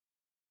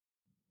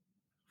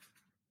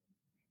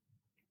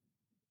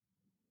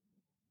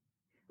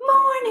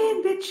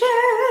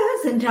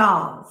pictures and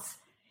dolls.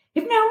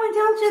 If no one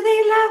told you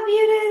they love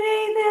you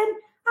today, then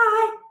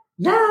I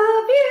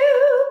love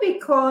you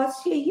because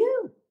you're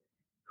you.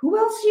 Who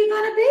else are you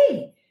going to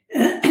be?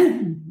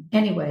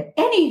 Anyway,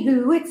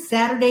 anywho, it's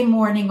Saturday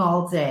morning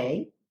all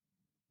day.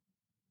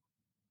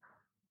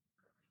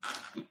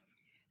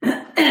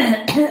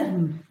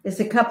 There's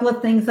a couple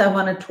of things I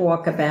want to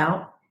talk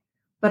about,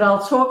 but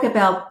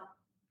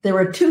there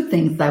are two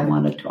things I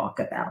want to talk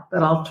about,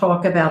 but I'll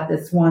talk about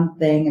this one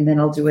thing and then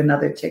I'll do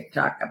another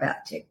TikTok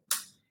about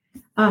TikTok.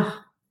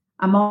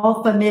 I'm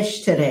all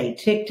famished today.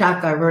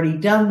 TikTok, I've already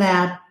done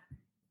that.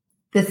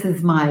 This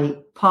is my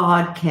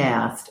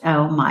podcast.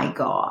 Oh my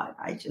God.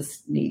 I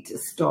just need to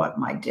start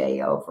my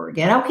day over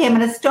again. Okay, I'm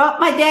going to start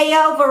my day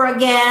over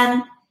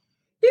again.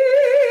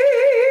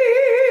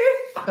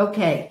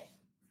 Okay.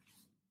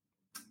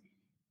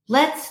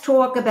 Let's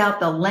talk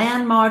about the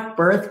landmark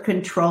birth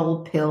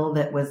control pill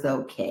that was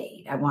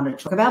okayed. I want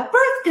to talk about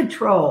birth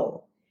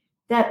control.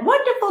 That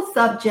wonderful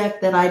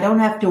subject that I don't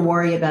have to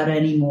worry about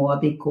anymore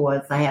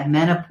because I have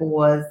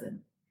menopause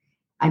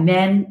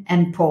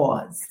and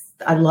pause.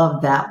 I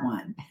love that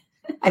one.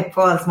 I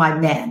pause my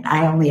men.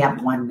 I only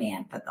have one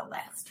man for the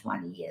last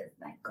 20 years,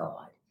 thank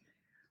God.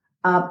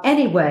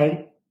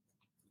 Anyway,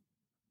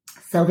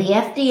 so the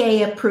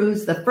FDA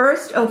approves the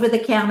first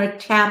over-the-counter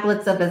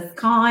tablets of its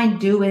kind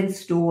due in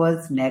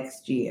stores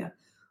next year.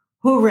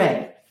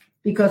 Hooray.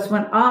 Because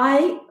when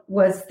I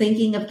was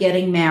thinking of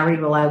getting married,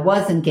 I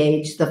was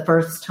engaged the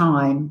first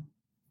time,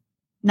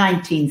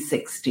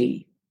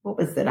 1960. What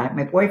was it?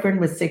 My boyfriend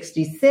was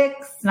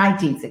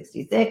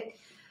 1966.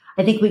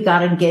 I think we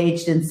got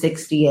engaged in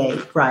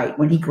 68, right,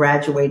 when he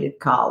graduated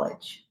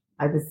college.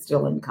 I was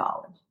still in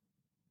college.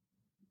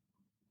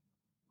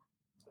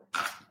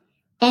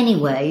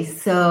 Anyway,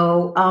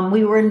 so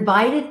we were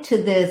invited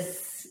to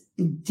this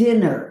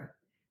dinner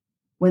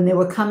when they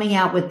were coming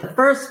out with the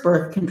first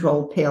birth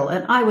control pill.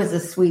 And I was a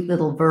sweet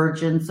little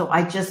virgin. So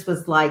I just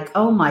was like,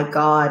 oh my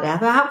God,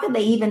 how can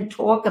they even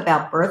talk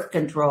about birth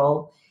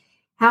control?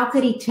 How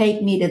could he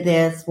take me to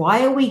this?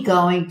 Why are we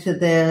going to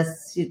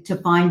this to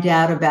find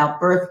out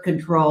about birth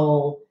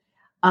control?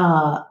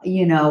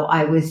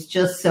 I was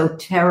just so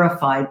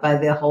terrified by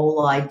the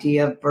whole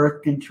idea of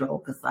birth control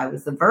because I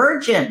was a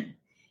virgin.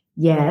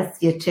 Yes,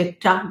 your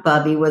TikTok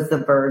bubby was a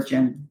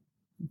virgin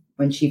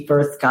when she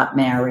first got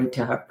married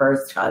to her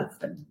first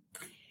husband.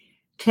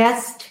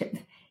 Test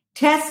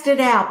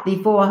it out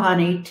before,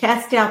 honey.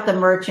 Test out the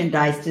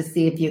merchandise to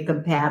see if you're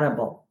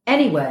compatible.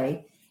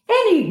 Anywho,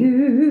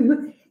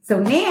 so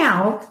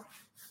now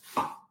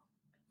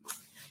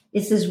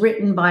this is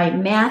written by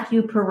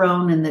Matthew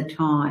Perrone in the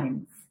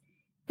Times.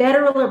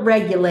 Federal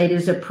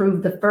regulators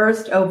approved the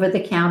first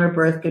over-the-counter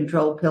birth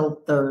control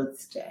pill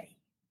Thursday.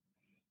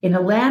 In a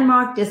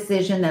landmark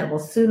decision that will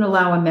soon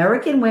allow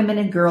American women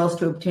and girls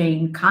to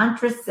obtain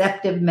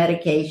contraceptive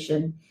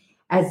medication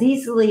as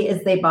easily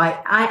as they buy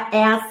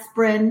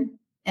aspirin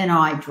and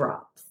eye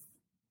drops.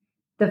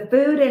 The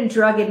Food and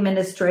Drug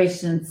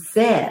Administration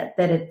said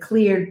that it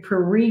cleared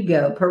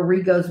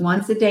Perrigo's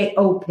once-a-day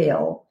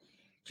O-pill,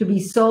 to be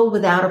sold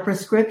without a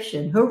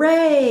prescription.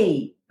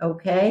 Hooray!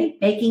 Okay,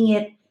 making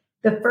it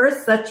the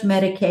first such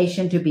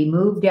medication to be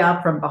moved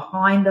out from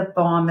behind the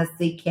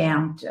pharmacy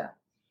counter.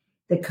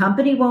 The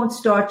company won't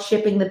start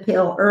shipping the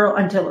pill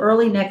until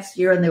early next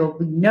year, and there will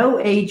be no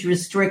age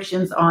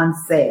restrictions on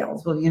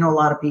sales. Well, a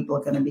lot of people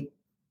are going to be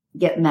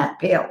getting that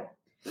pill.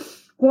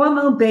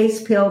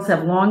 Hormone-based pills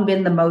have long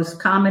been the most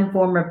common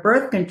form of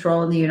birth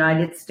control in the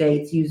United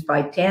States, used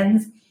by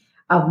tens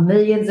of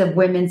millions of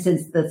women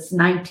since the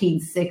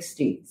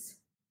 1960s.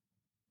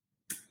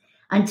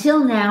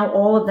 Until now,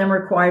 all of them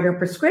required a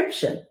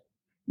prescription.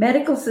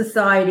 Medical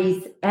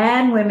societies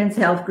and women's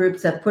health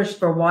groups have pushed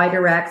for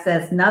wider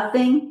access,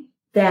 noting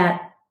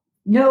that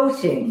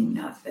an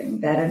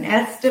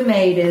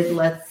estimated,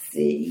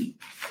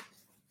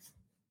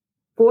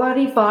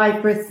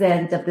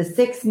 45% of the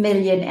 6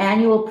 million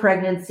annual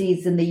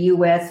pregnancies in the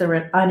U.S.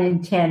 are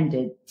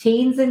unintended.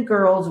 Teens and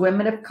girls,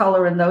 women of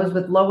color, and those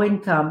with low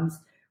incomes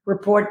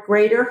report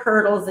greater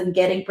hurdles in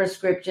getting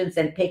prescriptions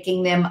and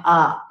picking them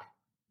up.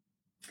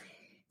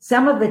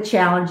 Some of the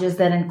challenges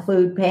that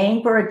include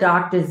paying for a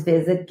doctor's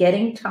visit,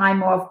 getting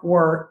time off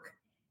work,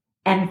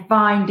 and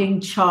finding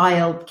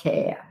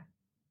childcare.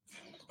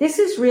 This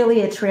is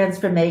really a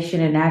transformation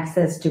in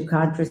access to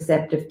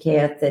contraceptive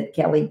care, said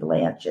Kelly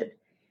Blanchard,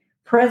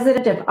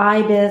 president of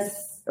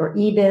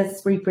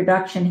EBIS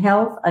Reproduction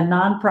Health, a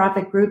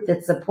nonprofit group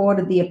that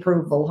supported the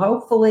approval.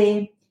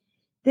 Hopefully,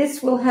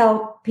 this will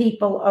help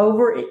people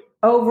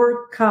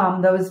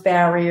overcome those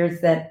barriers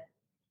that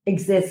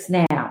exist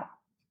now.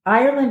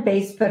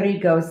 Ireland-based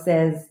Perrigo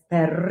says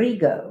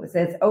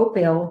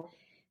O-pill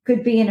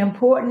could be an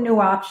important new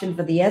option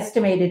for the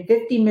estimated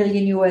 50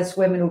 million U.S.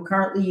 women who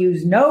currently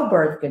use no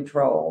birth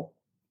control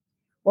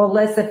or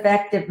less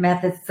effective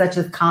methods such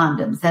as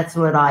condoms. That's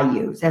what I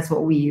use. That's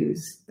what we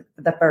use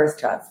for the first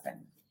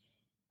husband.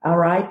 All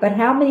right. But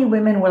how many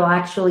women will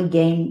actually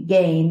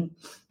gain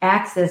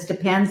access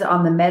depends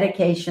on the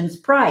medication's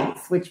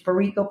price, which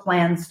Perrigo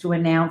plans to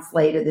announce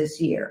later this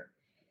year.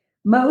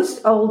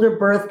 Most older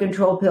birth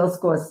control pills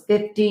cost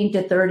 $15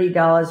 to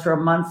 $30 for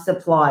a month's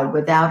supply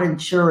without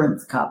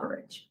insurance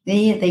coverage.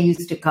 They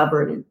used to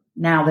cover it, and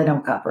now they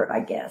don't cover it,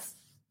 I guess.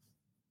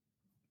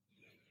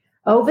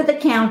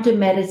 Over-the-counter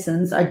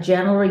medicines are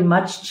generally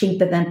much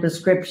cheaper than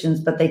prescriptions,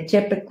 but they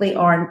typically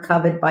aren't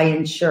covered by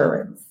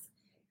insurance.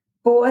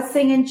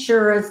 Forcing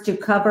insurers to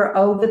cover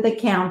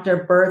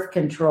over-the-counter birth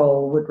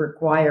control would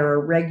require a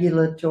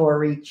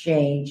regulatory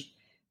change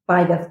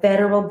by the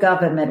federal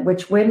government,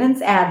 which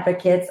women's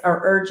advocates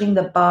are urging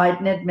the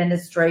Biden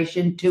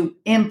administration to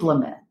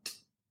implement.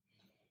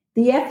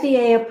 The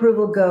FDA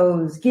approval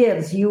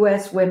gives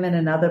U.S. women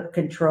another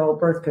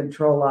birth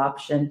control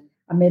option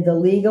amid the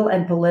legal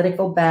and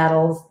political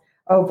battles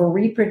over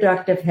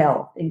reproductive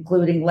health,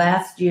 including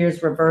last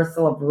year's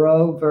reversal of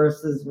Roe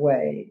versus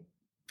Wade,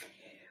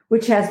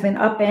 which has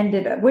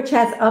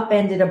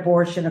upended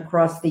abortion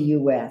across the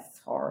U.S.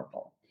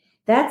 Horrible.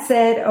 That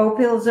said,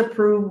 Opil's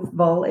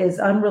approval is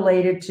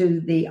unrelated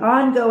to the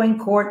ongoing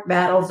court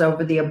battles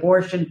over the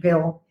abortion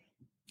pill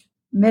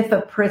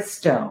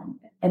mifepristone.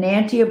 And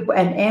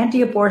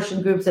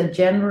anti-abortion groups have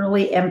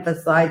generally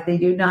emphasized they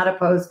do not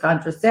oppose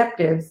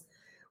contraceptives,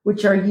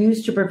 which are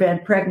used to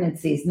prevent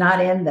pregnancies,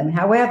 not end them.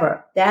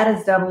 However, that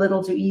has done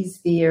little to ease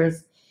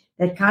fears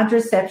that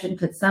contraception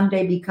could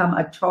someday become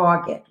a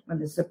target. When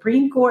the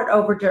Supreme Court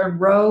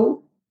overturned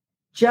Roe,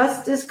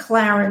 Justice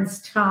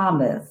Clarence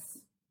Thomas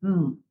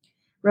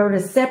wrote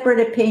a separate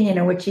opinion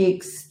in which he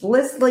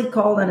explicitly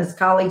called on his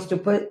colleagues to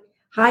put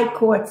high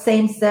court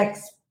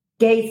same-sex,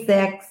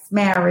 gay-sex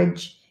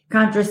marriage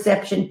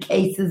contraception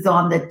cases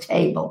on the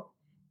table.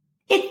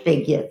 It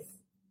figures.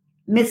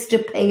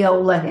 Mr.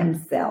 Paola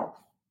himself.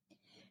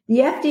 The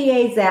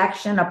FDA's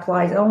action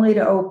applies only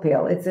to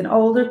Opil. It's an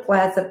older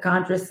class of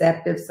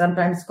contraceptives,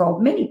 sometimes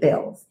called mini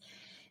pills,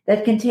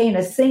 that contain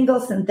a single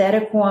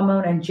synthetic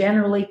hormone and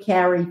generally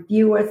carry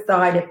fewer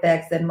side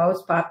effects than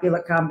most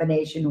popular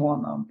combination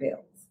hormone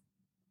pills.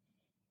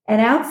 An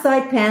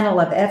outside panel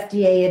of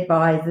FDA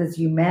advisors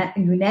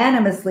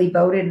unanimously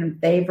voted in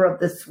favor of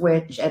the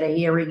switch at a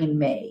hearing in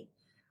May,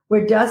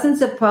 where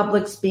dozens of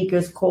public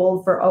speakers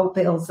called for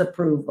Opil's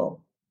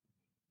approval.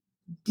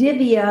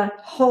 Divya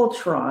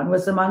Holtron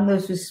was among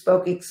those who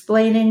spoke,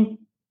 explaining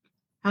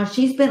how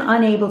she's been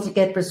unable to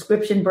get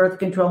prescription birth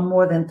control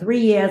more than 3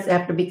 years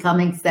after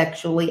becoming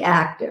sexually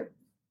active.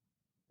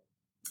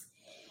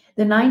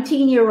 The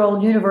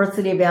 19-year-old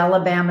University of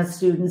Alabama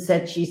student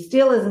said she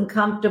still isn't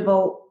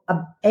comfortable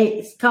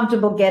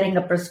getting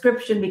a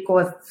prescription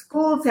because the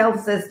school's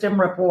health system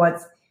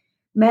reports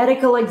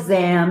medical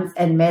exams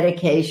and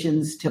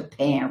medications to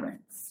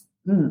parents.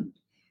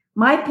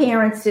 My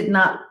parents did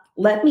not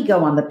let me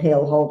go on the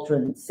pill,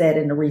 Holtron said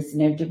in a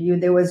recent interview.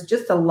 There was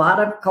just a lot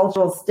of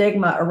cultural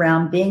stigma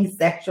around being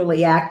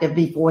sexually active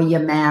before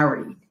you're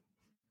married.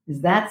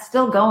 Is that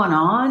still going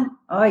on?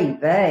 Oy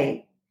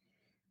vey.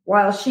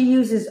 While she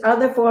uses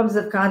other forms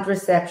of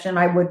contraception,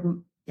 I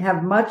would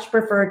have much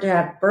preferred to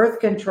have birth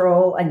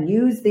control and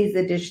use these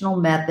additional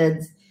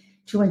methods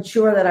to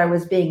ensure that I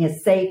was being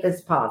as safe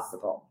as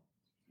possible.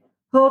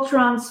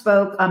 Holtron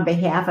spoke on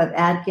behalf of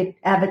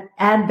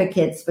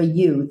Advocates for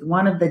Youth,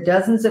 one of the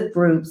dozens of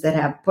groups that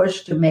have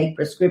pushed to make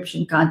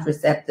prescription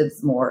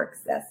contraceptives more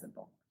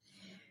accessible.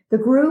 The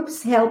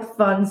groups helped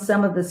fund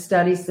some of the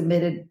studies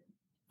submitted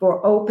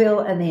for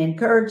Opil, and they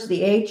encouraged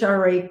the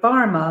HRA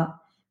Pharma,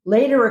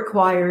 later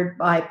acquired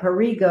by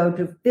Perrigo,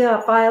 to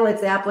file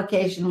its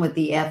application with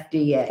the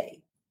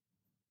FDA.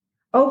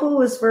 Opil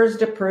was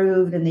first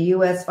approved in the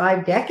U.S.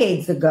 5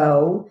 decades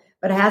ago,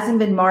 but hasn't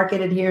been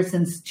marketed here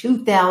since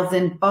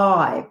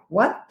 2005.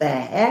 What the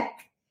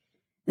heck?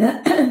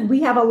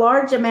 We have a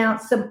large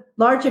amount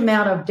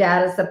of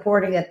data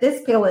supporting that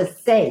this pill is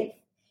safe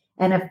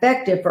and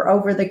effective for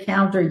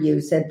over-the-counter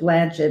use, said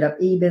Blanchett of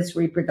EBIS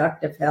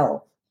Reproductive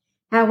Health.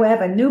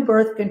 However, new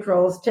birth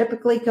controls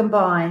typically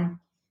combine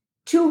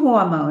two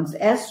hormones,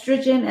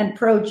 estrogen and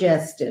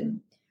progestin,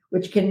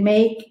 which can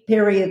make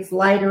periods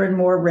lighter and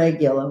more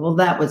regular. Well,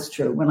 that was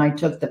true. When I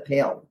took the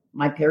pill,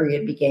 my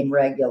period became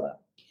regular.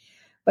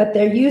 But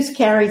their use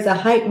carries a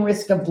heightened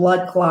risk of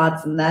blood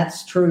clots, and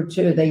that's true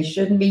too. They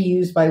shouldn't be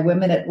used by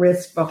women at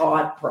risk for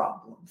heart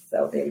problems.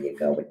 So there you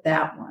go with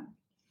that one.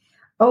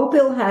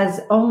 Opil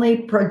has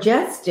only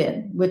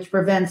progestin, which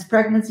prevents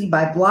pregnancy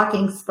by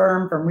blocking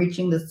sperm from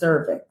reaching the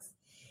cervix.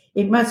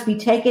 It must be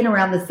taken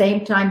around the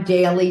same time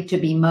daily to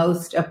be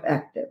most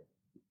effective.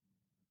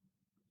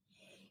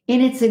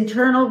 In its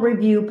internal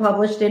review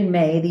published in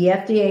May, the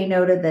FDA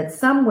noted that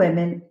some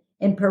women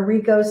in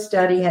Perrigo's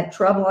study had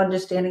trouble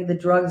understanding the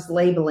drug's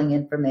labeling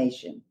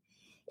information.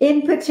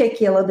 In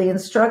particular, the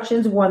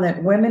instructions warned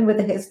that women with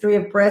a history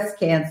of breast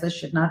cancer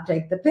should not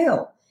take the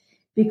pill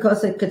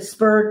because it could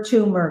spur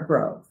tumor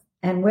growth.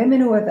 And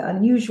women who have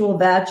unusual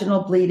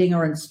vaginal bleeding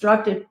are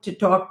instructed to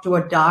talk to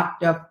a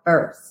doctor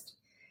first.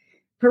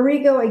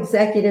 Perrigo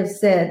executives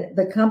said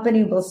the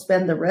company will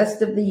spend the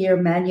rest of the year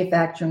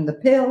manufacturing the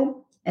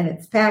pill and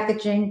its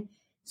packaging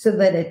so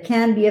that it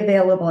can be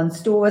available in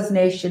stores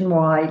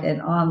nationwide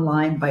and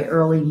online by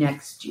early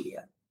next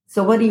year.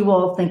 So what do you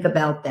all think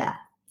about that?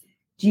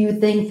 Do you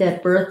think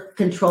that birth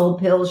control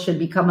pills should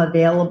become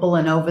available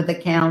and over the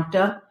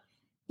counter?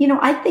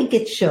 I think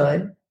it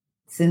should,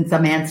 since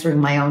I'm answering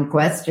my own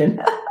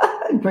question.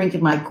 I'm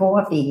drinking my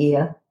coffee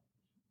here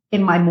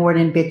in my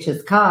Morning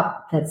Bitches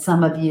cup that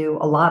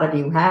a lot of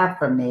you have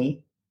from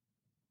me.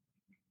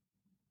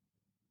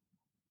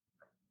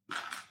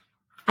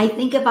 I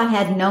think if I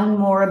had known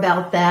more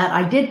about that,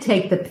 I did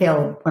take the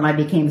pill when I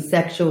became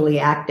sexually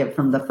active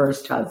from the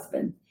first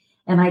husband.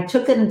 And I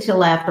took it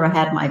until after I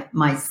had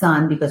my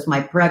son, because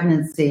my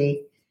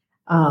pregnancy,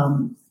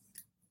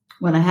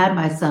 when I had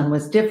my son,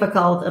 was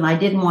difficult. And I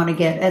didn't want to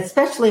get,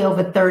 especially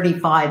over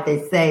 35,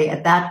 they say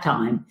at that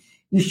time,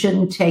 you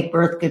shouldn't take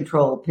birth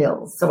control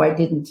pills. So I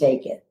didn't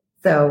take it.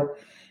 So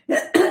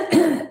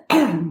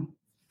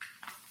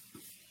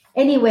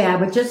anyway, I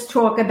would just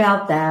talk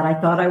about that. I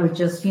thought I would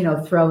just,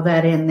 throw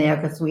that in there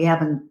because we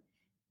haven't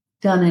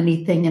done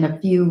anything in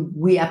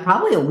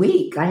probably a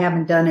week. I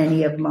haven't done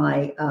any of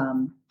my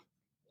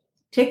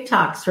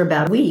TikToks for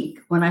about a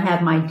week, when I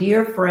had my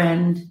dear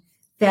friend,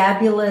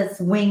 fabulous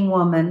wing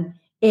woman,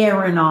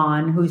 Erin,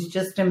 on, who's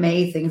just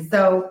amazing.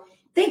 So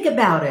think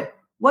about it.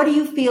 What do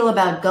you feel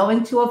about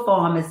going to a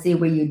pharmacy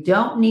where you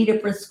don't need a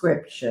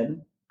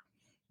prescription?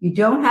 You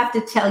don't have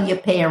to tell your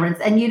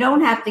parents, and you don't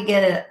have to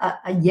get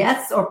a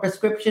yes or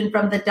prescription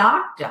from the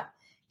doctor.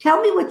 Tell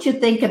me what you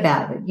think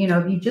about it.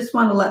 If you just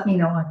want to let me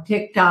know on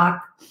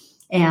TikTok,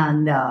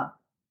 and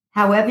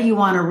however you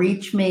want to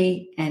reach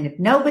me. And if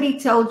nobody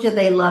told you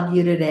they love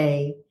you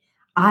today,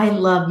 I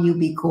love you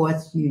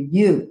because you're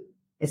you,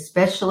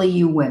 especially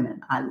you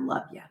women. I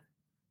love you.